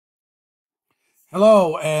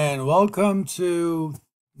Hello and welcome to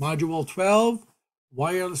Module 12,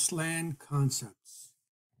 Wireless LAN Concepts.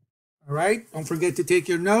 All right, don't forget to take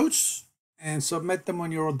your notes and submit them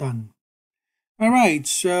when you're all done. All right,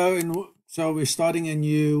 so we're starting a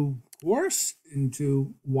new course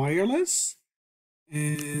into wireless.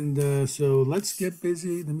 And so let's get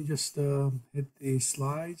busy. Let me just hit the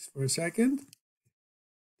slides for a second.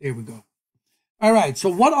 There we go. All right, so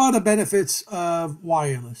what are the benefits of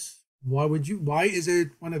wireless? Why is it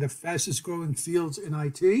one of the fastest growing fields in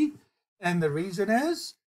IT? And the reason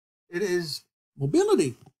is, it is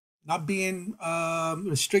mobility, not being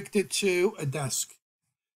restricted to a desk.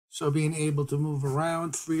 So being able to move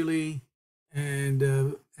around freely and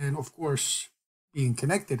of course, being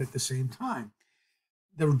connected at the same time.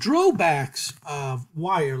 The drawbacks of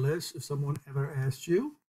wireless, if someone ever asked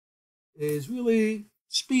you, is really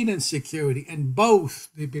speed and security. And both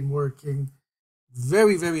they've been working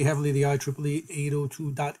very, very heavily, the IEEE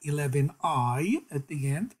 802.11i at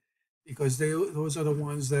the end, because those are the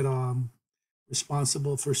ones that are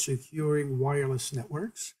responsible for securing wireless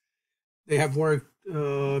networks. They have worked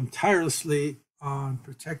tirelessly on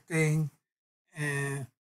protecting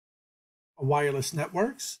wireless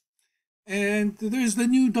networks. And there's the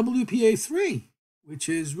new WPA3, which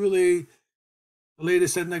is really the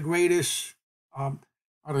latest and the greatest.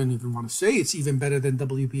 I don't even want to say it's even better than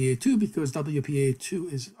WPA2, because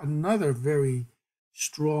WPA2 is another very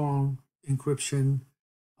strong encryption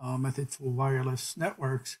method for wireless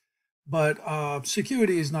networks. But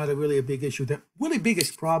security is not really a big issue. The really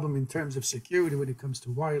biggest problem in terms of security when it comes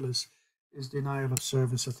to wireless is denial of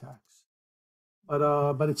service attacks.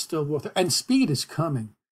 But it's still worth it. And speed is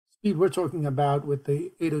coming. Speed we're talking about with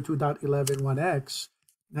the 802.11.1x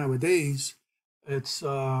nowadays,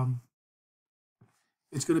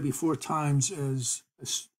 it's going to be 4 times as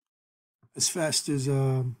fast as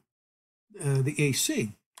the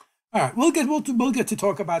AC. All right, we'll get to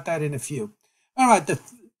talk about that in a few. All right,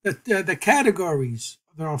 the categories.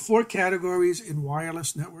 There are 4 categories in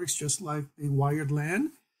wireless networks, just like the wired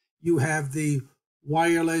LAN. You have the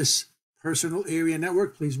wireless personal area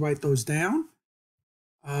network. Please write those down.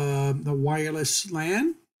 The wireless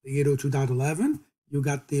LAN, the 802.11. You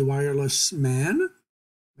got the wireless MAN,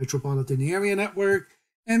 metropolitan area network,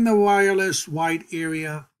 and the wireless wide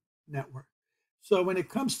area network. So when it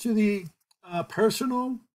comes to the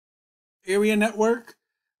personal area network,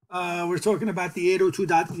 we're talking about the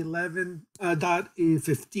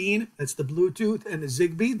 802.11.15. That's the Bluetooth, and the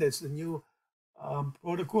Zigbee. That's the new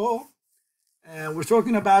protocol. And we're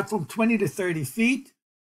talking about from 20 to 30 feet,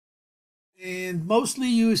 and mostly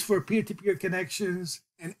used for peer-to-peer connections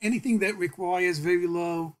and anything that requires very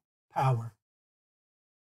low power.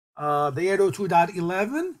 The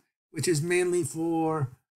 802.11, which is mainly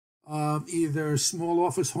for either small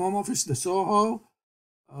office, home office, the SOHO,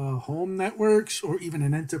 home networks, or even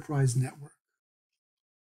an enterprise network.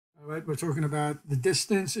 All right, we're talking about the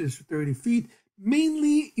distance is 30 feet.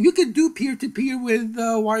 Mainly, you could do peer-to-peer with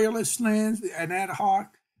wireless LANs and ad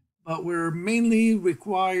hoc, but we're mainly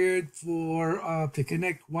required for to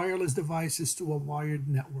connect wireless devices to a wired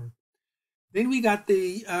network. Then we got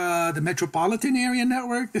the metropolitan area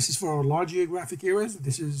network. This is for large geographic areas.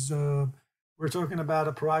 This is, we're talking about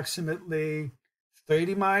approximately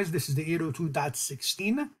 30 miles. This is the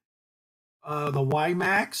 802.16. The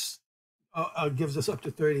WiMAX gives us up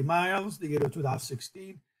to 30 miles, the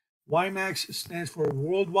 802.16. WiMAX stands for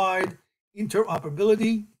Worldwide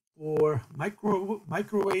Interoperability for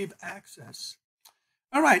Microwave Access.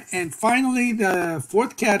 All right, and finally, the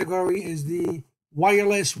 4th category is the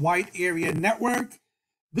wireless wide area network.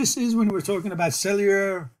 This is when we're talking about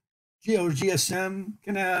cellular or GSM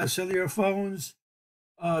cellular phones,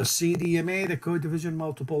 CDMA, the code division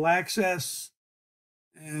multiple access,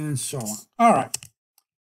 and so on. All right.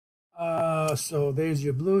 So there's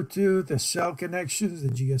your Bluetooth, the cell connections, the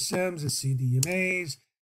GSMs, the CDMAs,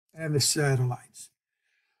 and the satellites.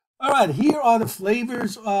 All right, here are the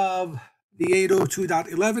flavors of the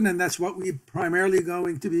 802.11, and that's what we're primarily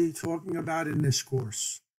going to be talking about in this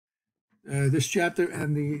course, this chapter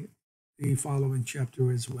and the following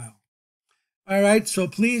chapter as well. All right, so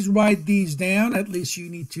please write these down. At least you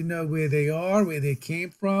need to know where they are, where they came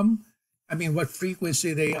from. I mean, what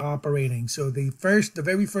frequency they are operating. So the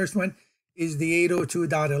very first one is the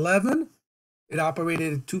 802.11. It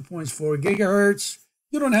operated at 2.4 gigahertz.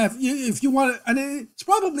 You don't have, if you want, and it's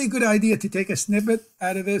probably a good idea to take a snippet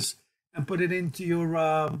out of this and put it into your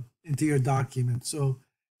document. So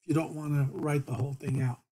if you don't want to write the whole thing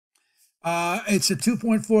out. It's a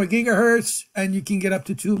 2.4 gigahertz, and you can get up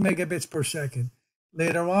to 2 megabits per second.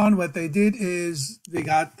 Later on, what they did is they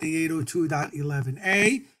got the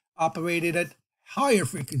 802.11a, operated at higher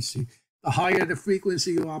frequency. The higher the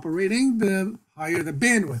frequency you're operating, the higher the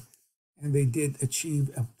bandwidth. And they did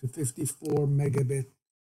achieve up to 54 megabit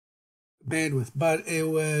bandwidth, but it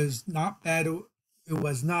was not bad. It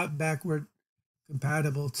was not backward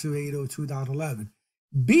compatible to 802.11.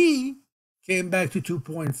 B came back to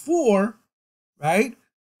 2.4, right?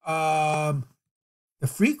 The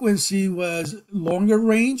frequency was longer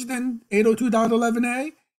range than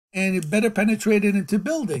 802.11a, and it better penetrated into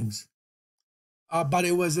buildings. But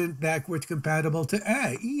it wasn't backward compatible to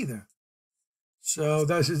A either. So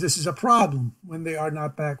this is a problem when they are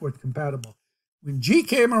not backward compatible. When G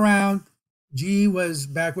came around, G was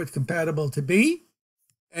backward compatible to B,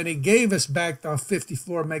 and it gave us back the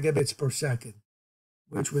 54 megabits per second,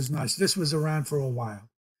 which was nice. This was around for a while.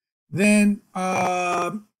 Then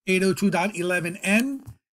 802.11n,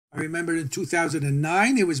 I remember in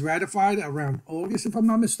 2009, it was ratified around August, if I'm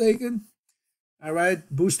not mistaken. All right,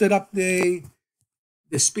 boosted up the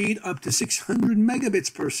speed up to 600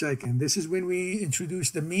 megabits per second. This is when we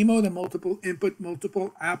introduced the MIMO, the multiple input,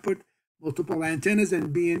 multiple output, multiple antennas,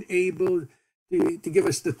 and being able to give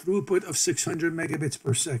us the throughput of 600 megabits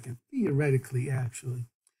per second, theoretically, actually.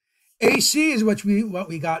 AC is what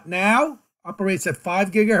we got now, operates at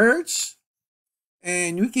 5 gigahertz,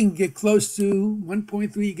 and we can get close to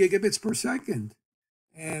 1.3 gigabits per second.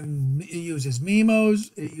 And it uses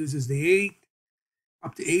MIMOs, it uses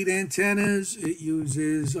up to 8 antennas, it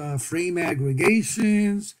uses frame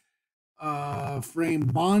aggregations, frame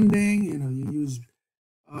bonding, you use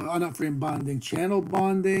not frame bonding, channel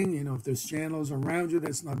bonding. If there's channels around you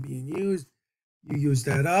that's not being used, you use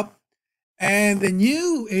that up. And the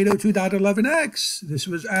new 802.11x, this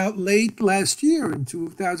was out late last year in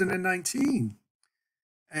 2019.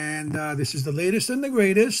 And this is the latest and the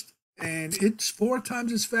greatest, and it's 4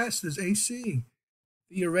 times as fast as AC.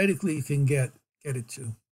 Theoretically, you can get it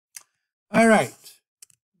to. All right,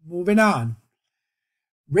 moving on.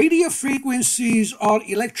 Radio frequencies are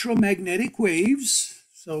electromagnetic waves.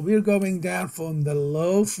 So we're going down from the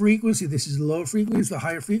low frequency. This is low frequency. The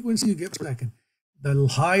higher frequency you get per second. The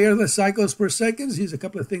higher the cycles per second, here's a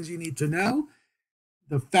couple of things you need to know.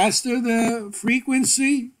 The faster the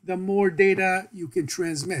frequency, the more data you can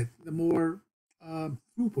transmit, the more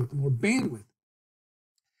throughput, the more bandwidth.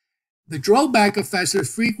 The drawback of faster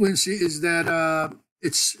frequency is that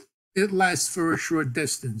it lasts for a short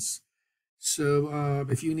distance. So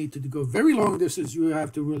if you need to go very long distance, you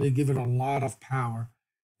have to really give it a lot of power.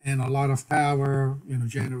 And a lot of power,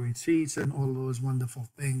 generates heat and all those wonderful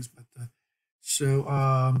things. But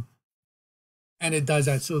and it does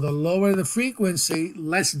that. So the lower the frequency,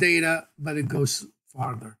 less data, but it goes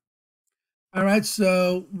farther. All right,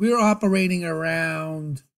 so we're operating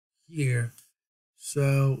around here.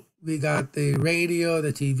 So we got the radio,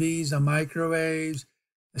 the TVs, the microwaves,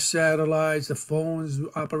 the satellites, the phones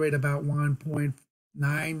operate about 1.9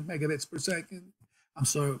 megabits per second. I'm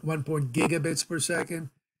sorry, 1 gigabits per second.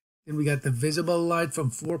 Then we got the visible light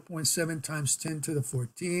from 4.7 times 10 to the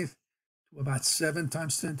 14th to about 7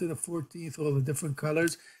 times 10 to the 14th, all the different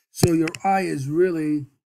colors. So your eye is really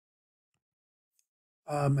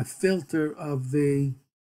a filter of these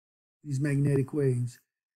magnetic waves.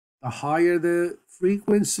 The higher the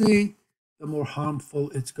frequency, the more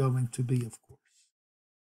harmful it's going to be, of course.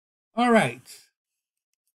 All right.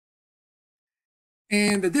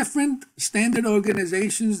 And the different standard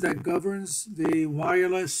organizations that governs the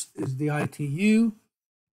wireless is the ITU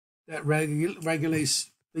that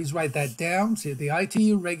regulates, please write that down. See, the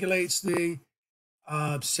ITU regulates the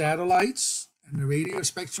satellites and the radio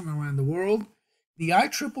spectrum around the world. The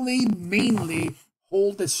IEEE mainly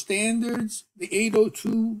hold the standards, the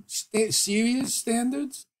 802 series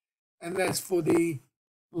standards, and that's for the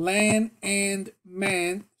LAN and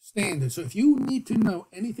MAN standards. So if you need to know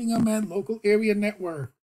anything on MAN, local area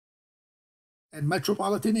network, and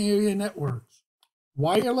metropolitan area networks,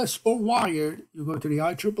 wireless or wired, you go to the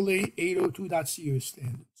IEEE 802.series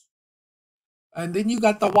standards. And then you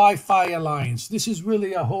got the Wi-Fi Alliance. This is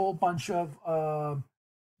really a whole bunch of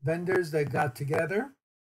vendors that got together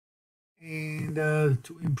and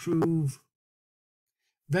to improve,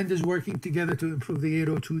 vendors working together to improve the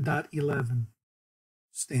 802.11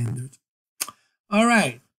 standard. All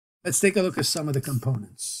right, let's take a look at some of the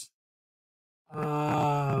components.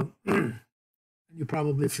 You're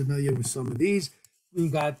probably familiar with some of these. We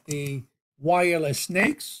got the wireless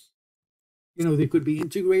snakes. They could be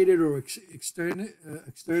integrated or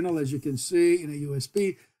external, as you can see, in a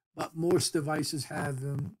USB, but most devices have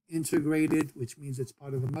them integrated, which means it's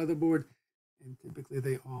part of the motherboard, and typically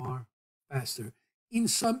they are faster. In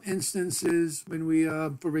some instances, when we,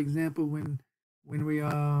 for example, when we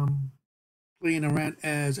playing around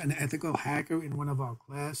as an ethical hacker in one of our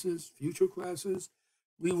classes, future classes,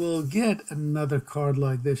 we will get another card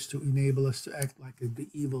like this to enable us to act like the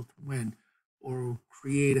evil twin or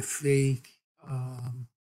create a fake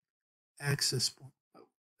access point.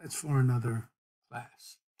 That's for another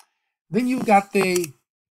class. Then you've got the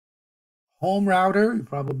home router. You're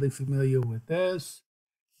probably familiar with this.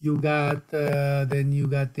 You got then you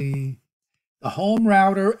got the home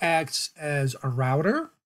router acts as a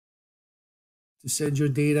router to send your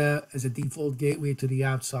data as a default gateway to the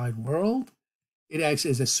outside world. It acts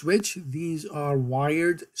as a switch. These are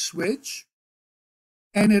wired switch.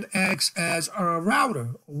 And it acts as a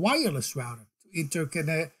router, a wireless router, to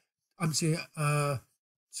interconnect,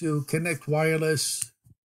 to connect wireless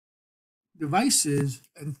devices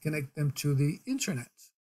and connect them to the internet.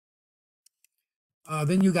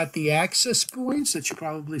 Then you got the access points that you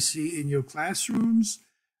probably see in your classrooms.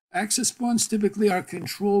 Access points typically are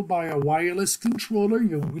controlled by a wireless controller.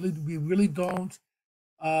 We really don't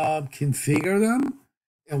configure them.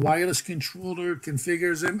 A wireless controller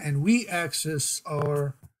configures them, and we access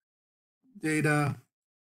our data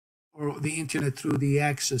or the internet through the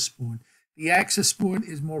access point. The access point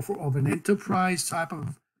is more of an enterprise type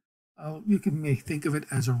of, you can think of it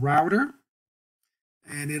as a router,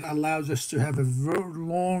 and it allows us to have a very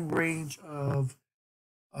long range of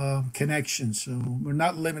connections. So we're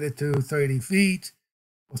not limited to 30 feet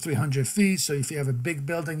or 300 feet. So if you have a big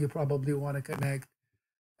building, you probably want to connect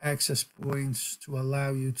access points to allow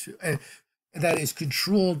you to, that is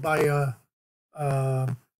controlled by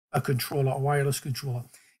a controller, a wireless controller.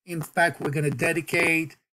 In fact, we're going to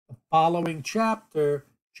dedicate the following chapter,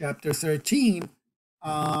 chapter 13,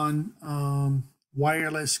 on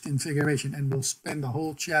wireless configuration, and we'll spend the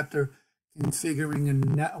whole chapter configuring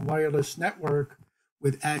a wireless network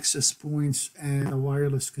with access points and a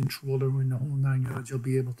wireless controller and the whole 9 yards. You'll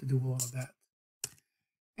be able to do all of that.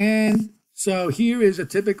 And so here is a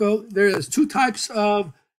typical, there's two types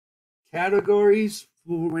of categories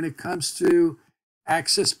for when it comes to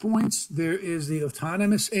access points. There is the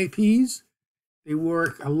autonomous APs. They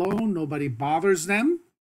work alone. Nobody bothers them,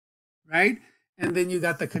 right? And then you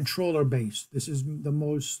got the controller base. This is the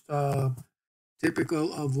most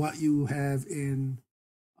typical of what you have in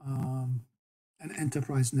an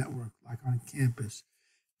enterprise network, like on campus.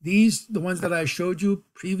 These, the ones that I showed you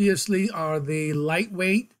previously, are the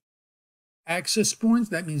lightweight access points.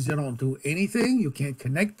 That means they don't do anything. You can't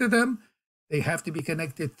connect to them. They have to be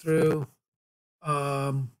connected through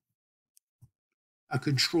a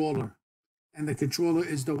controller. And the controller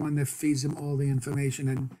is the one that feeds them all the information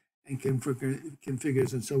and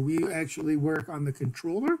configures it. So we actually work on the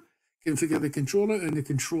controller, configure the controller, and the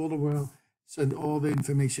controller will send all the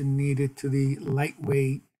information needed to the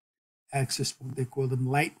lightweight access point. They call them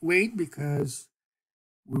lightweight because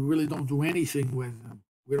we really don't do anything with them.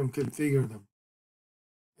 We don't configure them.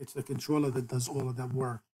 It's the controller that does all of that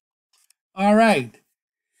work. All right.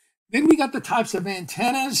 Then we got the types of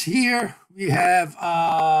antennas here. We have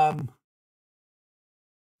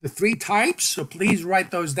the three types, so please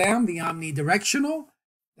write those down. The omnidirectional,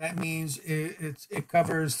 that means it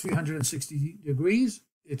covers 360 degrees.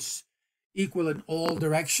 It's equal in all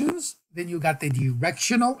directions. Then you got the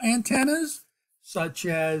directional antennas, such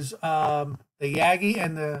as the Yagi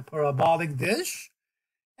and the parabolic dish.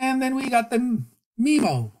 And then we got the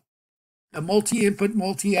MIMO, the multi-input,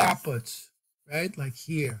 multi-outputs, right? Like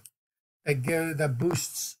here, that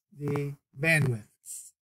boosts the bandwidth.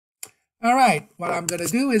 All right, what I'm going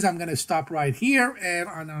to do is I'm going to stop right here, and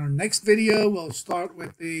on our next video, we'll start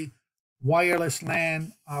with the wireless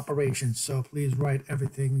LAN operations. So please write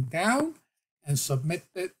everything down and submit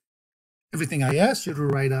it. Everything I asked you to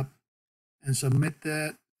write up and submit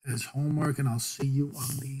that as homework, and I'll see you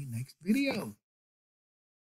on the next video.